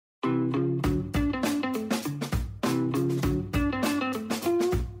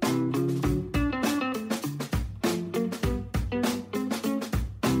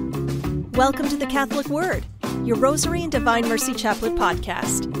Welcome to the Catholic Word, your Rosary and Divine Mercy Chaplet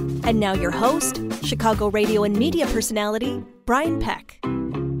podcast. And now your host, Chicago radio and media personality, Brian Peck.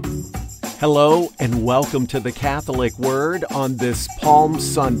 Hello and welcome to the Catholic Word on this Palm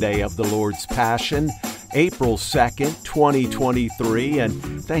Sunday of the Lord's Passion, April 2nd, 2023,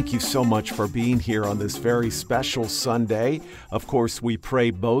 and thank you so much for being here on this very special Sunday. Of course, we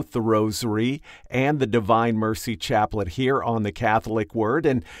pray both the Rosary and the Divine Mercy Chaplet here on the Catholic Word,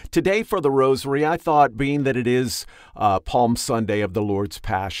 and today for the Rosary, I thought, being that it is Palm Sunday of the Lord's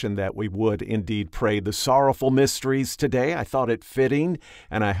Passion, that we would indeed pray the Sorrowful Mysteries today. I thought it fitting,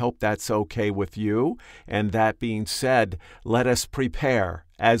 and I hope that's okay with you. And that being said, let us prepare,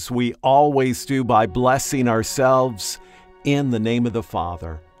 as we always do, by blessing ourselves in the name of the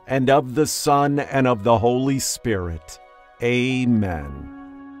Father, and of the Son, and of the Holy Spirit. Amen.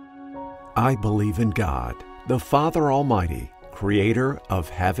 I believe in God, the Father Almighty, creator of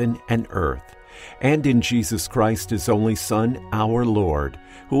heaven and earth, and in Jesus Christ, his only Son, our Lord,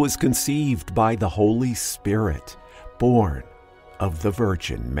 who was conceived by the Holy Spirit, born of the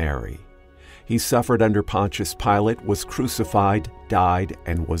Virgin Mary. He suffered under Pontius Pilate, was crucified, died,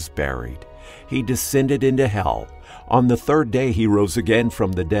 and was buried. He descended into hell. On the third day he rose again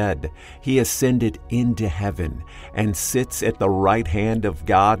from the dead. He ascended into heaven and sits at the right hand of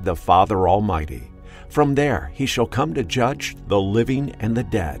God the Father Almighty. From there he shall come to judge the living and the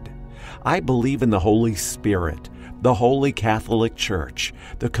dead. I believe in the Holy Spirit, the Holy Catholic Church,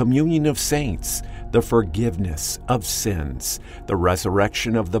 the communion of saints, the forgiveness of sins, the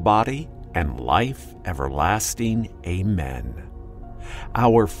resurrection of the body, and life everlasting. Amen.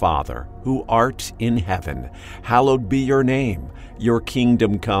 Our Father, who art in heaven, hallowed be your name. Your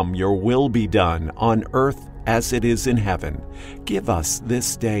kingdom come, your will be done, on earth as it is in heaven. Give us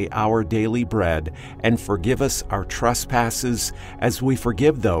this day our daily bread, and forgive us our trespasses, as we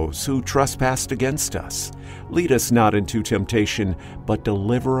forgive those who trespass against us. Lead us not into temptation, but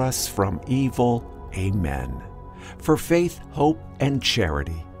deliver us from evil. Amen. For faith, hope, and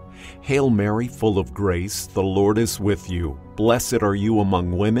charity. Hail Mary, full of grace, the Lord is with you. Blessed are you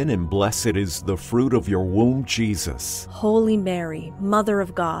among women, and blessed is the fruit of your womb, Jesus. Holy Mary, Mother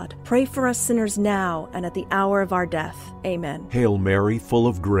of God, pray for us sinners now and at the hour of our death. Amen. Hail Mary, full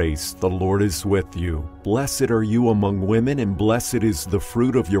of grace, the Lord is with you. Blessed are you among women, and blessed is the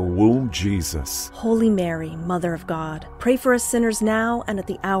fruit of your womb, Jesus. Holy Mary, Mother of God, pray for us sinners now and at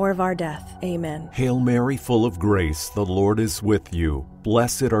the hour of our death. Amen. Hail Mary, full of grace, the Lord is with you.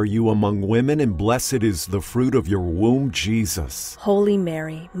 Blessed are you among women, and blessed is the fruit of your womb, Jesus. Holy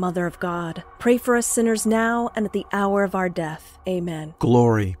Mary, Mother of God, pray for us sinners now and at the hour of our death. Amen.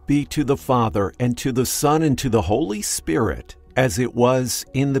 Glory be to the Father, and to the Son, and to the Holy Spirit, as it was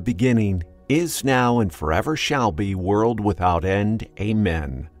in the beginning, is now, and forever shall be, world without end.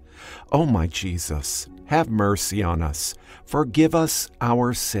 Amen. O my Jesus, have mercy on us. Forgive us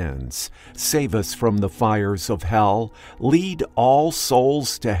our sins. Save us from the fires of hell. Lead all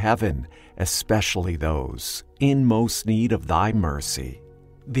souls to heaven, especially those in most need of thy mercy.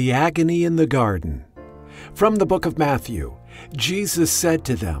 The agony in the garden. From the book of Matthew, Jesus said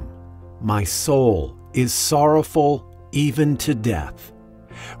to them, My soul is sorrowful even to death.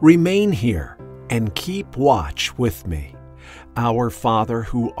 Remain here and keep watch with me. Our Father,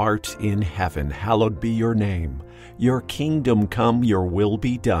 who art in heaven, hallowed be your name. Your kingdom come, your will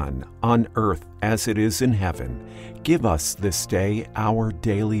be done, on earth as it is in heaven. Give us this day our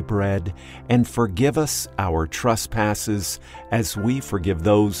daily bread, and forgive us our trespasses, as we forgive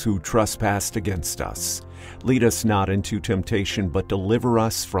those who trespass against us. Lead us not into temptation, but deliver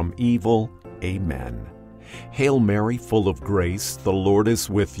us from evil. Amen. Hail Mary, full of grace, the Lord is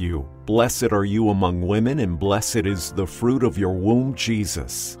with you. Blessed are you among women, and blessed is the fruit of your womb,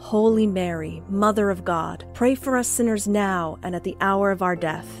 Jesus. Holy Mary, Mother of God, pray for us sinners now and at the hour of our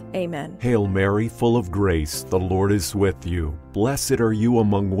death. Amen. Hail Mary, full of grace, the Lord is with you. Blessed are you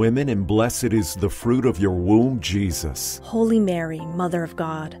among women, and blessed is the fruit of your womb, Jesus. Holy Mary, Mother of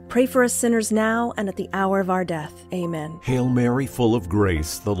God, pray for us sinners now and at the hour of our death. Amen. Hail Mary, full of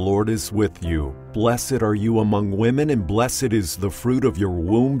grace, the Lord is with you. Blessed are you among women, and blessed is the fruit of your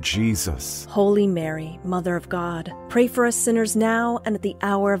womb, Jesus. Holy Mary, Mother of God, pray for us sinners now and at the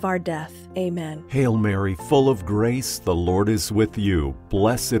hour of our death. Amen. Hail Mary, full of grace, the Lord is with you.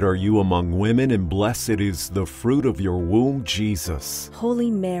 Blessed are you among women, and blessed is the fruit of your womb, Jesus.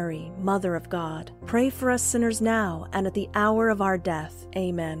 Holy Mary, Mother of God, pray for us sinners now and at the hour of our death.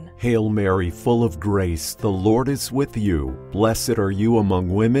 Amen. Hail Mary, full of grace, the Lord is with you. Blessed are you among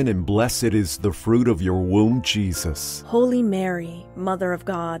women, and blessed is the fruit of your womb, Jesus. Holy Mary, Mother of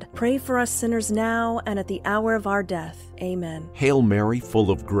God, pray for us sinners now and at the hour of our death. Amen. Hail Mary, full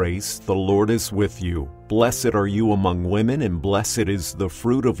of grace, the Lord is with you. Blessed are you among women, and blessed is the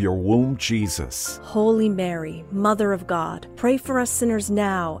fruit of your womb, Jesus. Holy Mary, Mother of God, pray for us sinners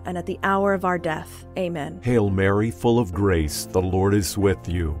now and at the hour of our death. Amen. Hail Mary, full of grace, the Lord is with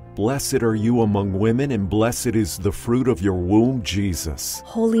you. Blessed are you among women, and blessed is the fruit of your womb, Jesus.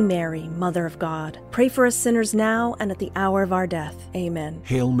 Holy Mary, Mother of God, pray for us sinners now and at the hour of our death. Amen.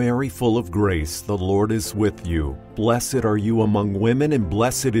 Hail Mary, full of grace, the Lord is with you. Blessed are you among women, and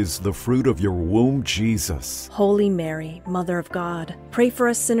blessed is the fruit of your womb, Jesus. Holy Mary, Mother of God, pray for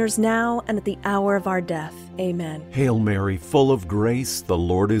us sinners now and at the hour of our death. Amen. Hail Mary, full of grace, the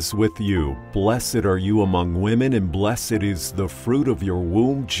Lord is with you. Blessed are you among women, and blessed is the fruit of your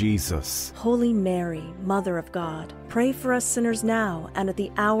womb, Jesus. Holy Mary, Mother of God, pray for us sinners now and at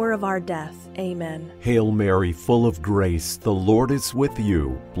the hour of our death. Amen. Hail Mary, full of grace, the Lord is with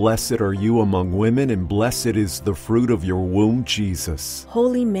you. Blessed are you among women, and blessed is the fruit of your womb, Jesus.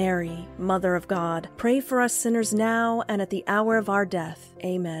 Holy Mary, Mother of God, pray for us sinners now and at the hour of our death.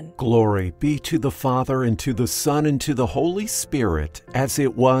 Amen. Glory be to the Father, and to the Son, and to the Holy Spirit, as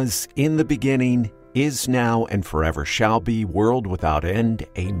it was in the beginning, is now, and forever shall be, world without end.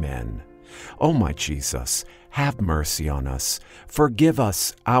 Amen. O my Jesus, have mercy on us. Forgive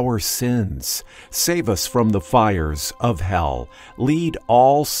us our sins. Save us from the fires of hell. Lead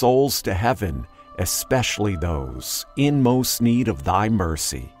all souls to heaven, especially those in most need of thy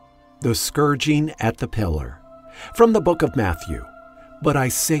mercy. The scourging at the pillar. From the book of Matthew. But I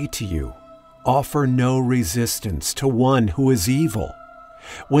say to you, offer no resistance to one who is evil.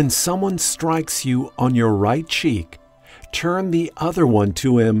 When someone strikes you on your right cheek, turn the other one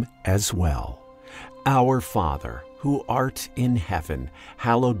to him as well. Our Father, who art in heaven,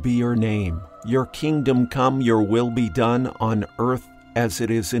 hallowed be your name. Your kingdom come, your will be done on earth as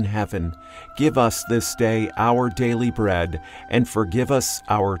it is in heaven. Give us this day our daily bread, and forgive us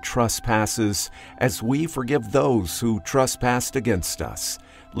our trespasses, as we forgive those who trespass against us.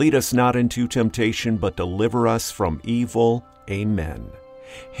 Lead us not into temptation, but deliver us from evil. Amen.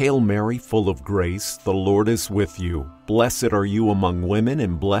 Hail Mary, full of grace, the Lord is with you. Blessed are you among women,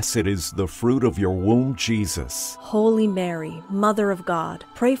 and blessed is the fruit of your womb, Jesus. Holy Mary, Mother of God,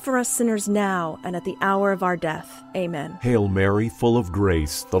 pray for us sinners now and at the hour of our death. Amen. Hail Mary, full of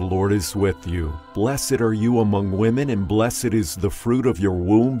grace, the Lord is with you. Blessed are you among women, and blessed is the fruit of your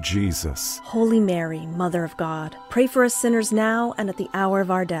womb, Jesus. Holy Mary, Mother of God, pray for us sinners now and at the hour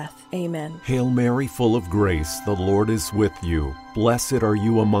of our death. Amen. Hail Mary, full of grace, the Lord is with you. Blessed are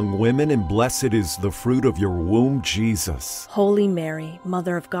you among women, and blessed is the fruit of your womb, Jesus. Holy Mary,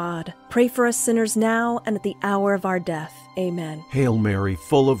 Mother of God, pray for us sinners now and at the hour of our death. Amen. Hail Mary,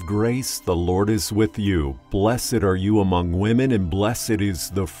 full of grace, the Lord is with you. Blessed are you among women, and blessed is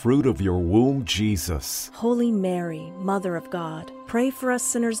the fruit of your womb, Jesus. Holy Mary, Mother of God, pray for us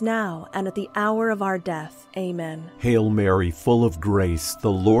sinners now and at the hour of our death. Amen. Hail Mary, full of grace,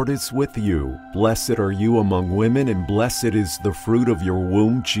 the Lord is with you. Blessed are you among women, and blessed is the fruit of your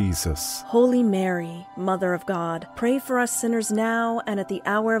womb, Jesus. Holy Mary, Mother of God, pray for us sinners now and at the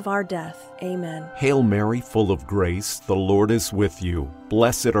hour of our death. Amen. Hail Mary, full of grace, the Lord is with you.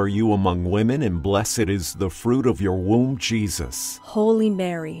 Blessed are you among women, and blessed is the fruit of your womb, Jesus. Holy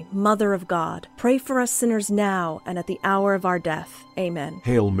Mary, Mother of God, pray for us sinners now and at the hour of our death. Amen.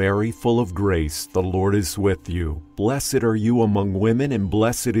 Hail Mary, full of grace, the Lord is with you. Blessed are you among women, and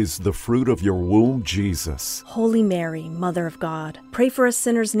blessed is the fruit of your womb, Jesus. Holy Mary, Mother of God, pray for us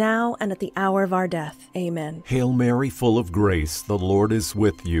sinners now and at the hour of our death. Amen. Hail Mary, full of grace, the Lord is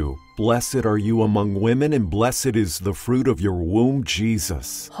with you. Blessed are you among women, and blessed is the fruit of your womb,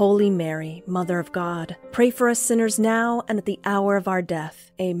 Jesus. Holy Mary, Mother of God, pray for us sinners now and at the hour of our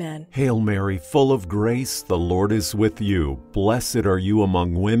death. Amen. Hail Mary, full of grace, the Lord is with you. Blessed are you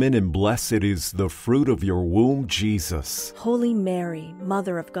among women, and blessed is the fruit of your womb, Jesus. Holy Mary,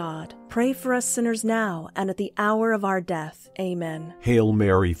 Mother of God, pray for us sinners now and at the hour of our death. Amen. Hail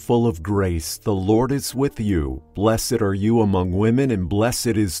Mary, full of grace, the Lord is with you. Blessed are you among women, and blessed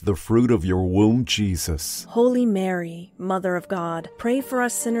is the fruit of your womb, Jesus. Holy Mary, Mother of God, pray for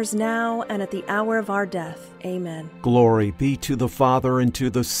us sinners now and at the hour of our death. Amen. Glory be to the Father, and to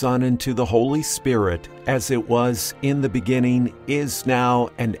the Son, and to the Holy Spirit, as it was in the beginning, is now,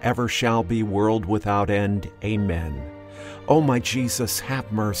 and ever shall be, world without end. Amen. O my Jesus,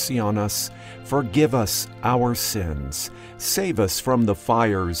 have mercy on us. Forgive us our sins. Save us from the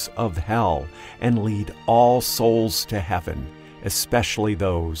fires of hell, and lead all souls to heaven, especially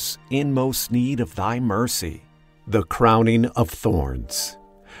those in most need of thy mercy. The crowning of thorns.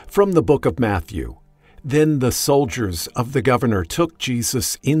 From the book of Matthew. Then the soldiers of the governor took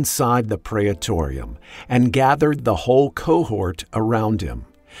Jesus inside the praetorium and gathered the whole cohort around him.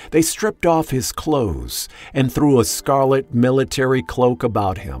 They stripped off his clothes and threw a scarlet military cloak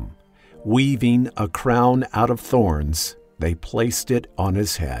about him. Weaving a crown out of thorns, they placed it on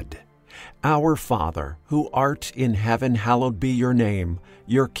his head. Our Father, who art in heaven, hallowed be your name.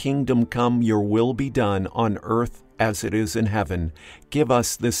 Your kingdom come, your will be done on earth as it is in heaven. Give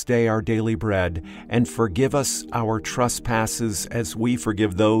us this day our daily bread, and forgive us our trespasses as we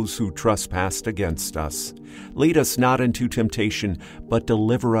forgive those who trespass against us. Lead us not into temptation, but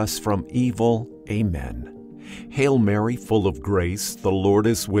deliver us from evil. Amen. Hail Mary, full of grace, the Lord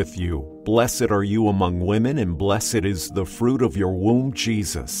is with you. Blessed are you among women, and blessed is the fruit of your womb,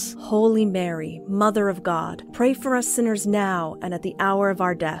 Jesus. Holy Mary, Mother of God, pray for us sinners now and at the hour of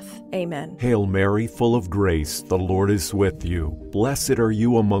our death. Amen. Hail Mary, full of grace, the Lord is with you. Blessed are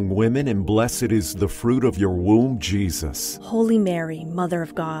you among women, and blessed is the fruit of your womb, Jesus. Holy Mary, Mother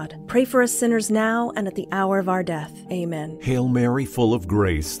of God, pray for us sinners now and at the hour of our death. Amen. Hail Mary, full of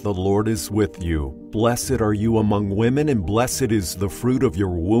grace, the Lord is with you. Blessed are you among women, and blessed is the fruit of your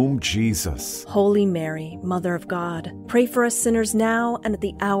womb, Jesus. Holy Mary, Mother of God, pray for us sinners now and at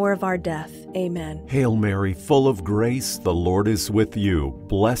the hour of our death. Amen. Hail Mary, full of grace, the Lord is with you.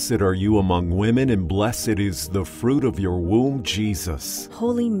 Blessed are you among women, and blessed is the fruit of your womb, Jesus.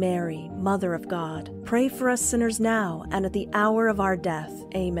 Holy Mary, Mother of God, pray for us sinners now and at the hour of our death.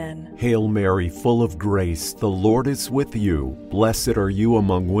 Amen. Hail Mary, full of grace, the Lord is with you. Blessed are you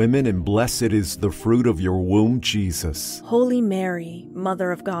among women, and blessed is the fruit of your womb, Jesus. Holy Mary,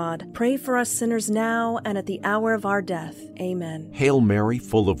 Mother of God, pray for us sinners now and at the hour of our death. Amen. Hail Mary,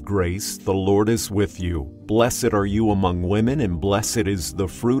 full of grace, the Lord is with you. Blessed are you among women, and blessed is the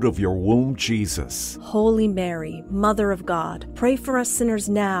fruit of your womb, Jesus. Holy Mary, Mother of God, pray for us sinners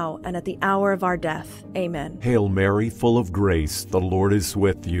now and at the hour of our death. Amen. Hail Mary, full of grace, the Lord is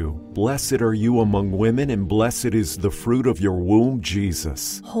with you. Blessed are you among women, and blessed is the fruit of your womb,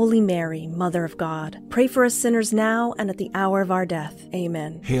 Jesus. Holy Mary, Mother of God, pray for us sinners now and at the hour of our death.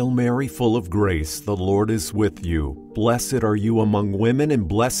 Amen. Hail Mary, full of grace, the Lord is with you. Blessed are you among women, and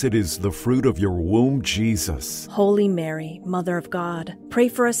blessed is the fruit of your womb, Jesus. Holy Mary, Mother of God, pray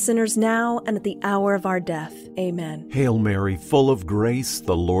for us sinners now and at the hour of our death. Amen. Hail Mary, full of grace,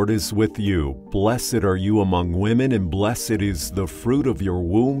 the Lord is with you. Blessed are you among women, and blessed is the fruit of your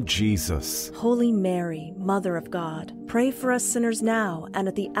womb, Jesus. Holy Mary, Mother of God, pray for us sinners now and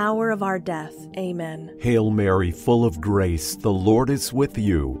at the hour of our death. Amen. Hail Mary, full of grace, the Lord is with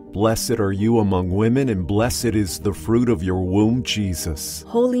you. Blessed are you among women, and blessed is the fruit of your womb, Jesus.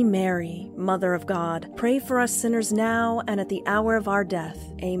 Holy Mary, Mother of God, pray for us sinners now and at the hour of our death.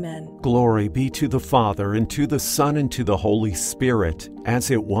 Amen. Glory be to the Father, and to the Son, and to the Holy Spirit,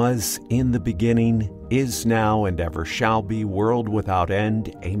 as it was in the beginning, is now, and ever shall be, world without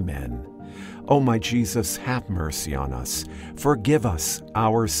end. Amen. O my Jesus, have mercy on us. Forgive us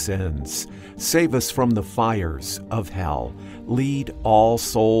our sins. Save us from the fires of hell. Lead all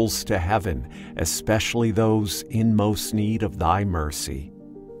souls to heaven, especially those in most need of thy mercy.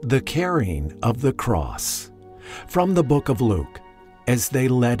 The carrying of the cross. From the book of Luke. As they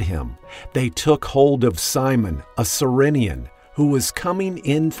led him, they took hold of Simon, a Cyrenian, who was coming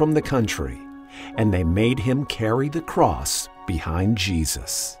in from the country, and they made him carry the cross behind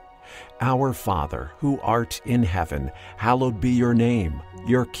Jesus. Our Father, who art in heaven, hallowed be your name.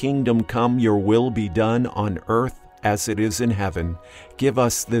 Your kingdom come, your will be done on earth as it is in heaven. Give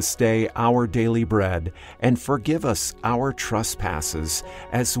us this day our daily bread, and forgive us our trespasses,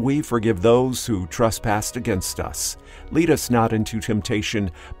 as we forgive those who trespass against us. Lead us not into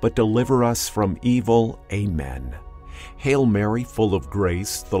temptation, but deliver us from evil. Amen. Hail Mary, full of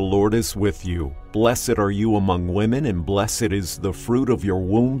grace, the Lord is with you. Blessed are you among women, and blessed is the fruit of your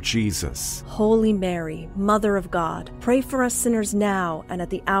womb, Jesus. Holy Mary, Mother of God, pray for us sinners now and at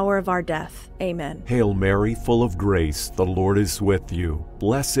the hour of our death. Amen. Hail Mary, full of grace, the Lord is with you.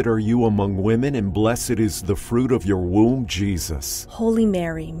 Blessed are you among women, and blessed is the fruit of your womb, Jesus. Holy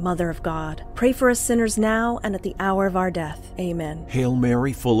Mary, Mother of God, pray for us sinners now and at the hour of our death. Amen. Hail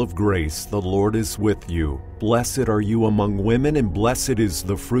Mary, full of grace, the Lord is with you. Blessed are you among women, and blessed is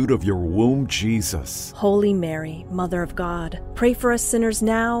the fruit of your womb, Jesus. Holy Mary, Mother of God, pray for us sinners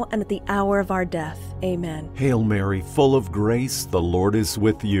now and at the hour of our death. Amen. Hail Mary, full of grace, the Lord is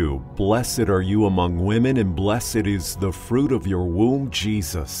with you. Blessed are you among women, and blessed is the fruit of your womb,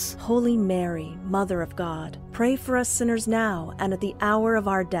 Jesus. Holy Mary, Mother of God, pray for us sinners now and at the hour of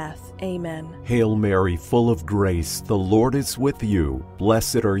our death. Amen. Hail Mary, full of grace, the Lord is with you.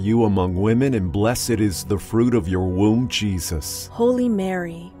 Blessed are you among women, and blessed is the fruit of your womb, Jesus. Holy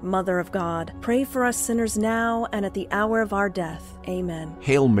Mary, Mother of God, pray for us sinners now and at the hour of our death. Amen.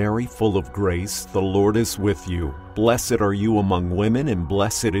 Hail Mary, full of grace, the Lord is with you. Blessed are you among women, and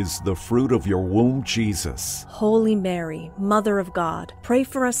blessed is the fruit of your womb, Jesus. Holy Mary, Mother of God, pray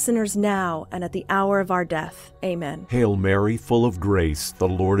for us sinners now and at the hour of our death. Amen. Hail Mary, full of grace, the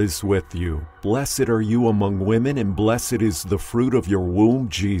Lord is with you. Blessed are you among women, and blessed is the fruit of your womb,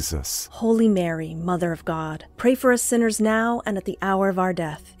 Jesus. Holy Mary, Mother of God, pray for us sinners now and at the hour of our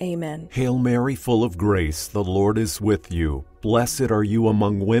death. Amen. Hail Mary, full of grace, the Lord is with you. Blessed are you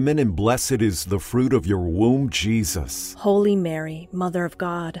among women, and blessed is the fruit of your womb, Jesus. Holy Mary, Mother of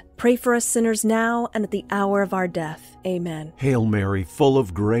God, pray for us sinners now and at the hour of our death. Amen. Hail Mary, full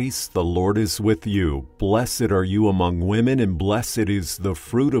of grace, the Lord is with you. Blessed are you among women, and blessed is the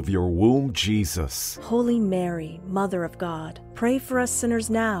fruit of your womb, Jesus. Holy Mary, Mother of God, pray for us sinners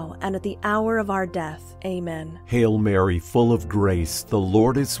now and at the hour of our death. Amen. Hail Mary, full of grace, the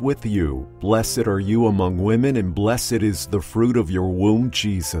Lord is with you. Blessed are you among women, and blessed is the fruit of your womb,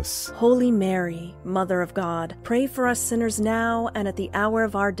 Jesus. Holy Mary, Mother of God, pray for us sinners now and at the hour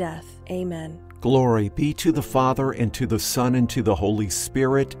of our death. Amen. Glory be to the Father, and to the Son, and to the Holy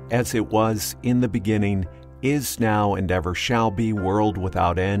Spirit, as it was in the beginning, is now, and ever shall be, world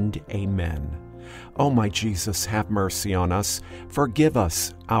without end. Amen. O my Jesus, have mercy on us. Forgive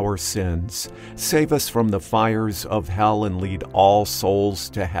us our sins. Save us from the fires of hell, and lead all souls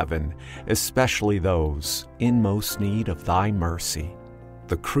to heaven, especially those in most need of thy mercy.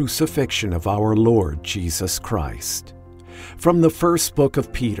 The crucifixion of our Lord Jesus Christ. From the first book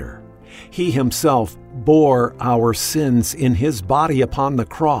of Peter. He himself bore our sins in his body upon the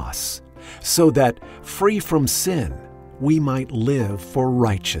cross, so that, free from sin, we might live for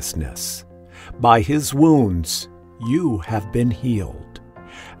righteousness. By his wounds you have been healed.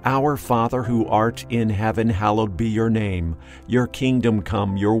 Our Father who art in heaven, hallowed be your name. Your kingdom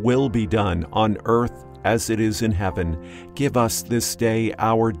come, your will be done, on earth as it is in heaven. Give us this day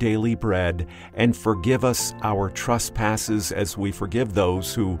our daily bread, and forgive us our trespasses as we forgive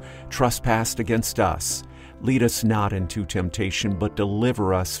those who trespass against us. Lead us not into temptation, but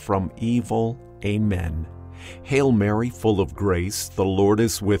deliver us from evil. Amen. Hail Mary, full of grace, the Lord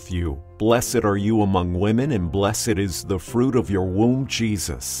is with you. Blessed are you among women, and blessed is the fruit of your womb,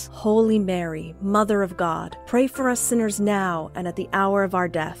 Jesus. Holy Mary, Mother of God, pray for us sinners now and at the hour of our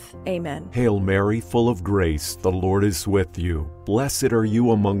death. Amen. Hail Mary, full of grace, the Lord is with you. Blessed are you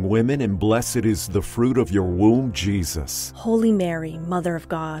among women, and blessed is the fruit of your womb, Jesus. Holy Mary, Mother of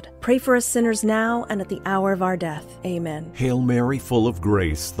God, pray for us sinners now and at the hour of our death. Amen. Hail Mary, full of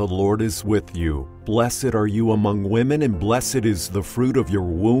grace, the Lord is with you. Blessed are you among women, and blessed is the fruit of your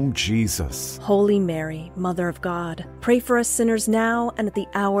womb, Jesus. Holy Mary, Mother of God, pray for us sinners now and at the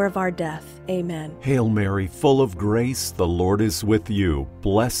hour of our death. Amen. Hail Mary, full of grace, the Lord is with you.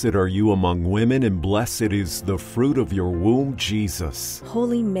 Blessed are you among women, and blessed is the fruit of your womb, Jesus.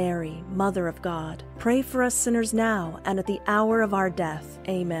 Holy Mary, Mother of God, pray for us sinners now and at the hour of our death.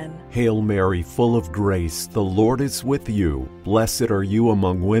 Amen. Hail Mary, full of grace, the Lord is with you. Blessed are you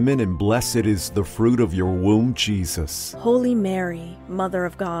among women, and blessed is the fruit of your womb, Jesus. Holy Mary, Mother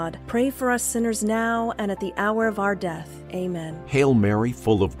of God, pray for us sinners now and at the hour of our death. Amen. Hail Mary,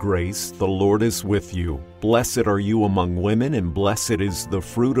 full of grace, the Lord is with you. Blessed are you among women, and blessed is the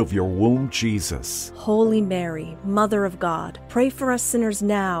fruit of your womb, Jesus. Holy Mary, Mother of God, pray for us sinners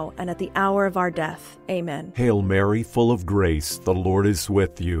now and at the hour of our death. Amen. Hail Mary, full of grace, the Lord is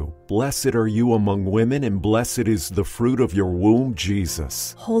with you. Blessed are you among women, and blessed is the fruit of your womb,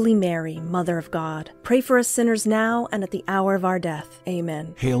 Jesus. Holy Mary, Mother of God, pray for us sinners now and at the hour of our death.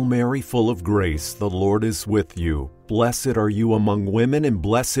 Amen. Hail Mary, full of grace, the Lord is with you. Blessed are you among women, and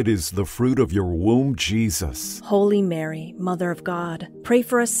blessed is the fruit of your womb, Jesus. Holy Mary, Mother of God, pray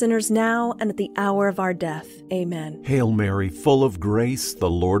for us sinners now and at the hour of our death. Amen. Hail Mary, full of grace, the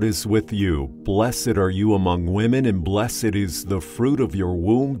Lord is with you. Blessed are you among women, and blessed is the fruit of your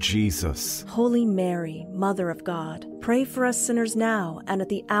womb, Jesus. Holy Mary, Mother of God, pray for us sinners now and at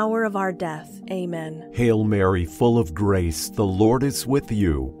the hour of our death. Amen. Hail Mary, full of grace, the Lord is with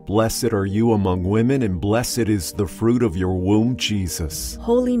you. Blessed are you among women, and blessed is the fruit of your womb, Jesus.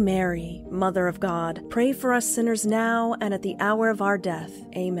 Holy Mary, Mother of God, pray for us sinners now and at the hour of our death.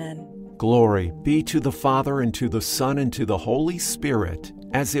 Amen. Glory be to the Father, and to the Son, and to the Holy Spirit,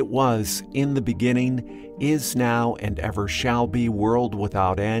 as it was in the beginning, is now, and ever shall be, world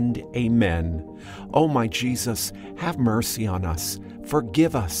without end. Amen. O my Jesus, have mercy on us.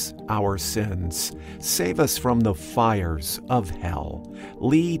 Forgive us our sins. Save us from the fires of hell.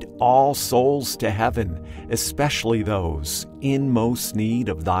 Lead all souls to heaven, especially those in most need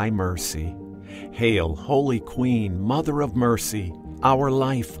of thy mercy. Hail, Holy Queen, Mother of Mercy, our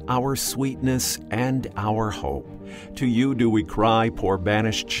life, our sweetness, and our hope. To you do we cry, poor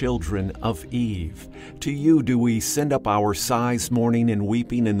banished children of Eve. To you do we send up our sighs, mourning and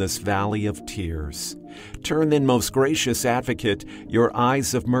weeping in this valley of tears. Turn then, most gracious Advocate, your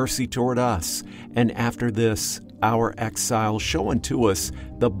eyes of mercy toward us, and after this, our exile, show unto us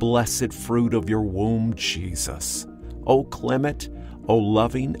the blessed fruit of your womb, Jesus. O clement, O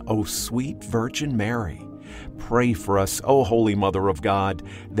loving, O sweet Virgin Mary, pray for us, O Holy Mother of God,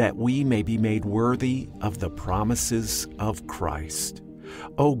 that we may be made worthy of the promises of Christ.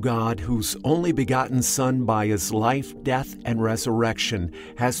 O God, whose only begotten Son, by his life, death, and resurrection,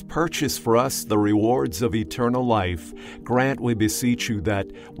 has purchased for us the rewards of eternal life, grant, we beseech you, that,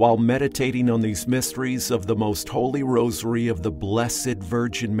 while meditating on these mysteries of the most holy rosary of the Blessed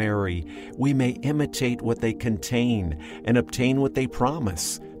Virgin Mary, we may imitate what they contain and obtain what they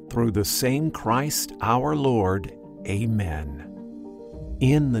promise. Through the same Christ our Lord. Amen.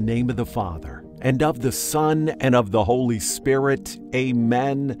 In the name of the Father, and of the Son, and of the Holy Spirit.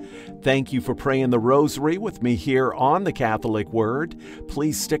 Amen. Thank you for praying the Rosary with me here on the Catholic Word.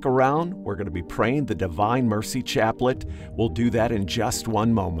 Please stick around. We're going to be praying the Divine Mercy Chaplet. We'll do that in just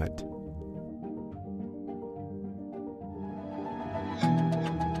one moment.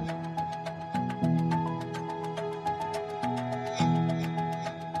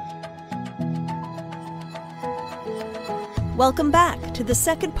 Welcome back to the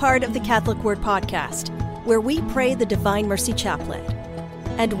second part of the Catholic Word podcast, where we pray the Divine Mercy Chaplet.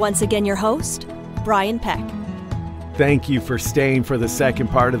 And once again, your host, Brian Peck. Thank you for staying for the second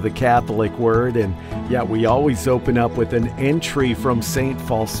part of the Catholic Word. And yeah, we always open up with an entry from St.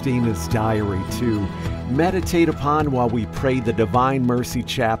 Faustina's diary to meditate upon while we pray the Divine Mercy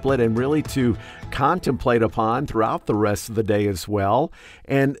Chaplet, and really to contemplate upon throughout the rest of the day as well.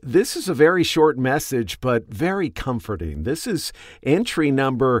 And this is a very short message, but very comforting. This is entry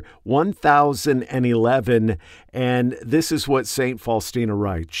number 1011, and this is what St. Faustina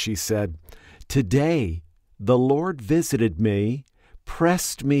writes. She said, "Today the Lord visited me,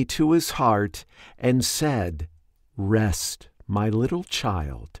 pressed me to his heart, and said, 'Rest, my little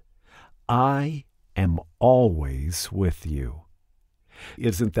child. I am always with you.'"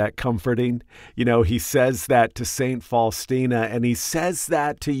 Isn't that comforting? You know, he says that to St. Faustina, and he says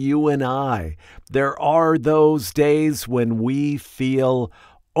that to you and I. There are those days when we feel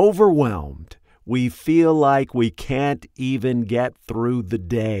overwhelmed. We feel like we can't even get through the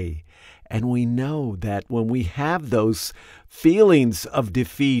day. And we know that when we have those feelings of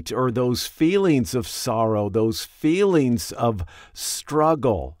defeat, or those feelings of sorrow, those feelings of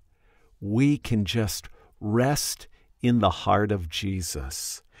struggle, we can just rest in the heart of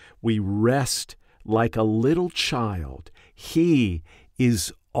Jesus. We rest like a little child. He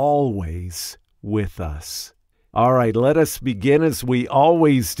is always with us. All right, let us begin as we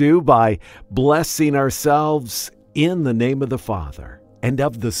always do by blessing ourselves in the name of the Father, and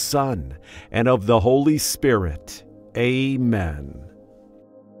of the Son, and of the Holy Spirit. Amen.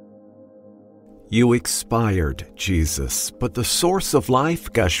 You expired, Jesus, but the source of life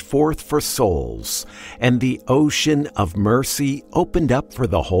gushed forth for souls, and the ocean of mercy opened up for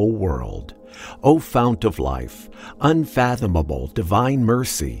the whole world. O fount of life, unfathomable divine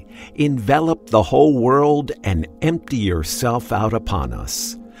mercy, envelop the whole world and empty yourself out upon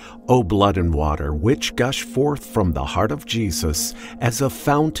us. O blood and water, which gush forth from the heart of Jesus as a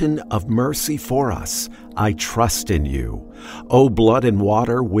fountain of mercy for us, I trust in you. O blood and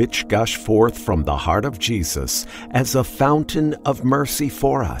water, which gush forth from the heart of Jesus as a fountain of mercy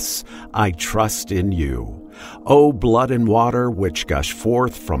for us, I trust in you. O blood and water, which gush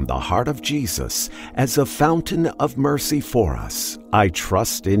forth from the heart of Jesus as a fountain of mercy for us, I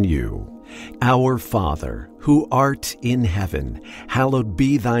trust in you. Our Father, who art in heaven, hallowed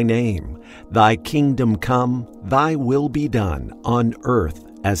be thy name. Thy kingdom come, thy will be done, on earth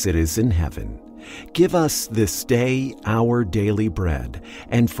as it is in heaven. Give us this day our daily bread,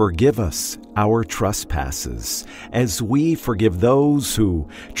 and forgive us our trespasses, as we forgive those who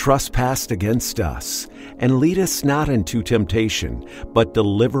trespass against us. And lead us not into temptation, but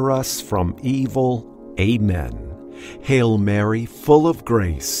deliver us from evil. Amen. Hail Mary, full of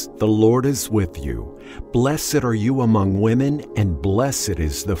grace, the Lord is with you. Blessed are you among women, and blessed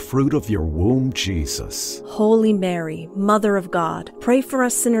is the fruit of your womb, Jesus. Holy Mary, Mother of God, pray for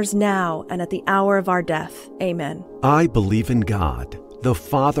us sinners now and at the hour of our death. Amen. I believe in God, the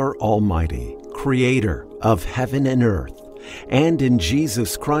Father Almighty, creator of heaven and earth, and in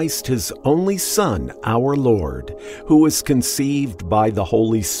Jesus Christ, his only Son, our Lord, who was conceived by the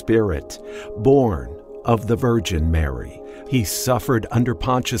Holy Spirit, born of the Virgin Mary. He suffered under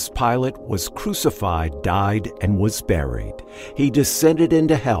Pontius Pilate, was crucified, died, and was buried. He descended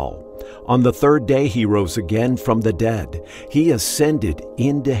into hell. On the third day he rose again from the dead. He ascended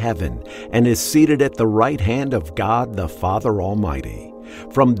into heaven and is seated at the right hand of God the Father Almighty.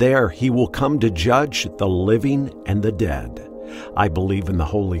 From there he will come to judge the living and the dead. I believe in the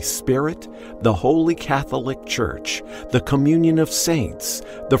Holy Spirit, the Holy Catholic Church, the communion of saints,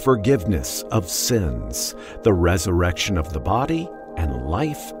 the forgiveness of sins, the resurrection of the body, and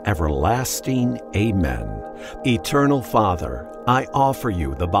life everlasting. Amen. Eternal Father, I offer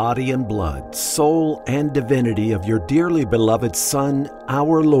you the body and blood, soul and divinity of your dearly beloved Son,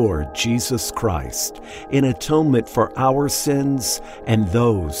 our Lord Jesus Christ, in atonement for our sins and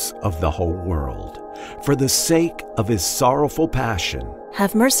those of the whole world. For the sake of his sorrowful passion,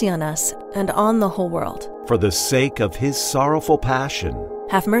 have mercy on us and on the whole world. For the sake of his sorrowful passion,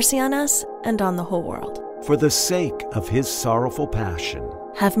 have mercy on us and on the whole world. For the sake of his sorrowful passion,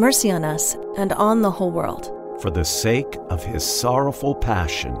 have mercy on us and on the whole world. For the sake of his sorrowful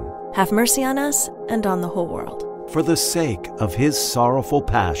passion, have mercy on us and on the whole world. For the sake of his sorrowful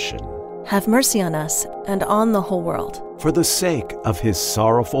passion, have mercy on us and on the whole world. For the sake of his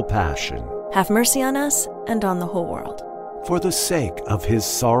sorrowful passion, have mercy on us and on the whole world. For the sake of his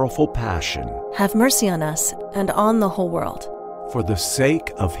sorrowful passion, have mercy on us and on the whole world. For the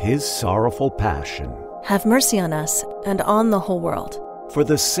sake of his sorrowful passion, have mercy on us and on the whole world. For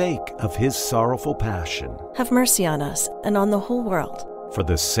the sake of his sorrowful passion, have mercy on us and on the whole world. For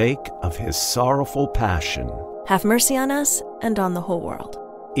the sake of his sorrowful passion, have mercy on us and on the whole world.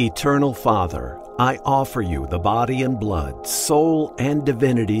 Eternal Father, I offer you the body and blood, soul and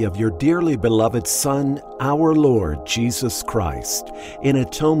divinity of your dearly beloved Son, our Lord Jesus Christ, in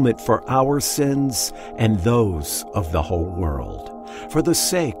atonement for our sins and those of the whole world. For the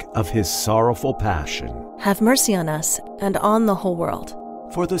sake of his sorrowful passion, have mercy on us and on the whole world.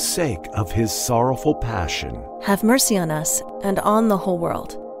 For the sake of his sorrowful passion, have mercy on us and on the whole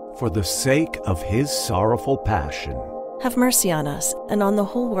world. For the sake of his sorrowful passion, have mercy on us and on the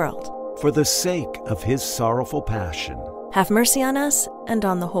whole world. For the sake of his sorrowful passion, have mercy on us and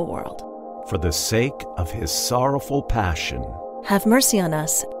on the whole world. For the sake of his sorrowful passion, have mercy on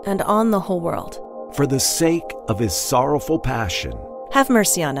us and on the whole world. For the sake of his sorrowful passion, have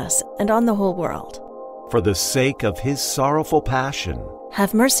mercy on us and on the whole world. For the sake of his sorrowful passion,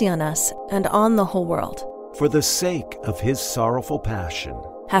 have mercy on us and on the whole world. For the sake of his sorrowful passion,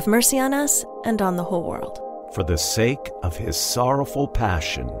 have mercy on us and on the whole world. For the sake of his sorrowful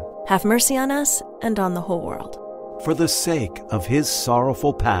passion, have mercy on us and on the whole world. For the sake of his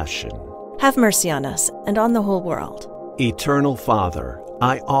sorrowful passion, have mercy on us and on the whole world. Eternal Father,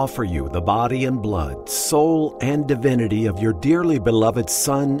 I offer you the body and blood, soul and divinity of your dearly beloved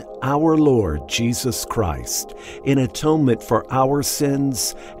Son, our Lord Jesus Christ, in atonement for our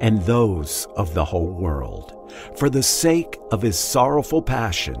sins and those of the whole world. For the sake of his sorrowful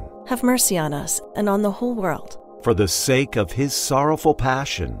passion, have mercy on us and on the whole world. For the sake of his sorrowful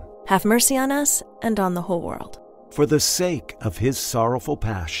passion, have mercy on us and on the whole world. For the sake of his sorrowful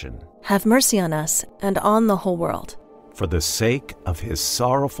passion, have mercy on us and on the whole world. For the sake of his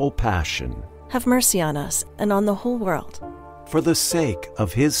sorrowful passion, have mercy on us and on the whole world. For the sake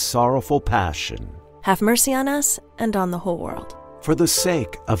of his sorrowful passion, have mercy on us and on the whole world. For the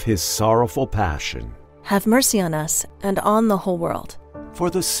sake of his sorrowful passion, have mercy on us and on the whole world. For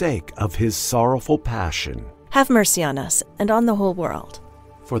the sake of his sorrowful passion, have mercy on us and on the whole world.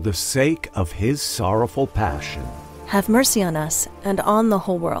 For the sake of his sorrowful passion, have mercy on us and on the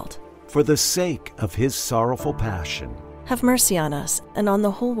whole world. For the sake of his sorrowful passion, have mercy on us and on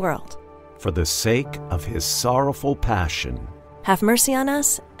the whole world. For the sake of his sorrowful passion, have mercy on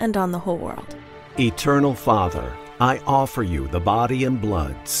us and on the whole world. Eternal Father, I offer you the body and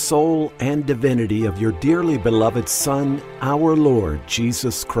blood, soul and divinity of your dearly beloved Son, our Lord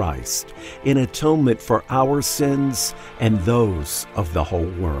Jesus Christ, in atonement for our sins and those of the whole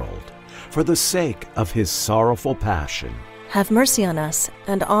world. For the sake of his sorrowful passion, have mercy on us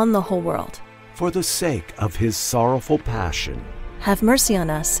and on the whole world. For the sake of his sorrowful passion, have mercy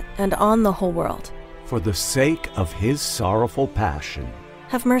on us and on the whole world. For the sake of his sorrowful passion,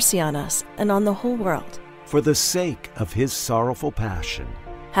 have mercy on us and on the whole world. For the sake of his sorrowful passion,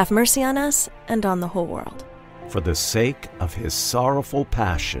 have mercy on us and on the whole world. For the sake of his sorrowful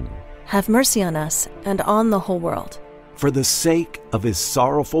passion, Have mercy on us and on the whole world. for the sake of his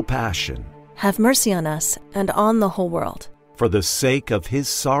sorrowful passion, Have mercy on us and on the whole world. for the sake of his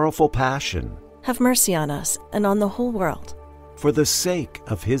sorrowful passion, Have mercy on us and on the whole world. for the sake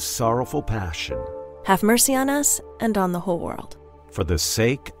of his sorrowful passion, Have mercy on us and on the whole world. for the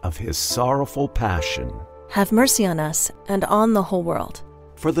sake of his sorrowful passion, Have mercy on us and on the whole world.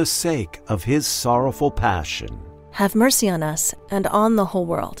 for the sake of his sorrowful passion. Have mercy on us and on the whole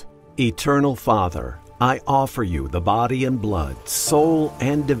world. Eternal Father, I offer you the body and blood, soul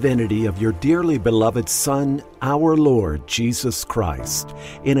and divinity of your dearly beloved Son, our Lord Jesus Christ,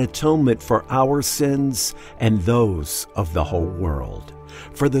 in atonement for our sins and those of the whole world.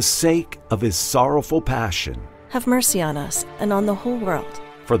 For the sake of his sorrowful passion, Have mercy on us and on the whole world.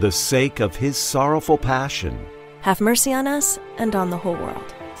 for the sake of his sorrowful passion, Have mercy on us and on the whole world.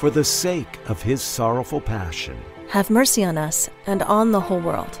 for the sake of his sorrowful passion, Have mercy on us and on the whole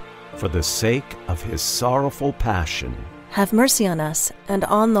world. for the sake of his sorrowful passion, Have mercy on us and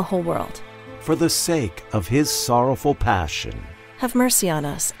on the whole world. for the sake of his sorrowful passion, Have mercy on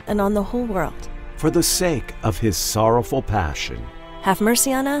us and on the whole world. for the sake of his sorrowful passion, Have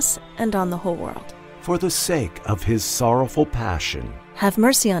mercy on us and on the whole world. for the sake of his sorrowful passion, Have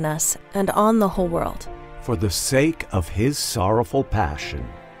mercy on us and on the whole world. for the sake of his sorrowful passion,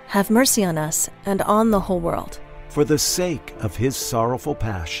 Have mercy on us and on the whole world. for the sake of his sorrowful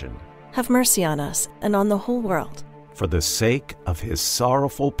passion, Have mercy on us and on the whole world. for the sake of his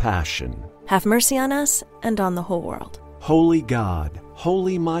sorrowful passion. Have mercy on us and on the whole world. Holy God,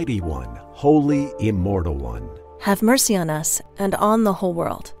 holy mighty one, holy immortal one. Have mercy on us and on the whole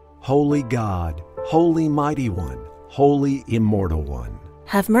world. Holy God, holy mighty one, holy immortal one.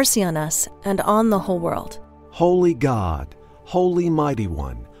 Have mercy on us and on the whole world. Holy God, holy mighty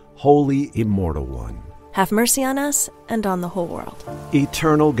one, holy immortal one. Have mercy on us and on the whole world.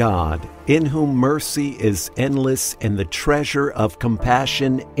 Eternal God, in whom mercy is endless and the treasure of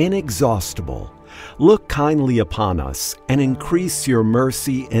compassion inexhaustible, look kindly upon us and increase your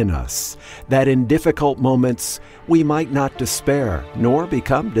mercy in us, that in difficult moments we might not despair nor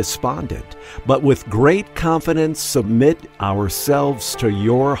become despondent, but with great confidence submit ourselves to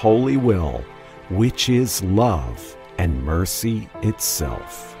your holy will, which is love and mercy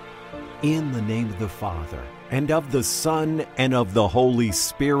itself. In the name of the Father, and of the Son, and of the Holy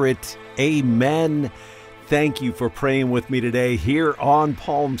Spirit, amen. Thank you for praying with me today here on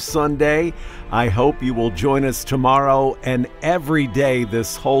Palm Sunday. I hope you will join us tomorrow and every day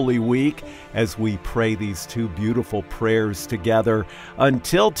this Holy Week as we pray these two beautiful prayers together.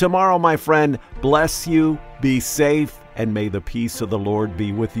 Until tomorrow, my friend, bless you, be safe, and may the peace of the Lord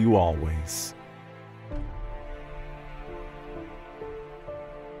be with you always.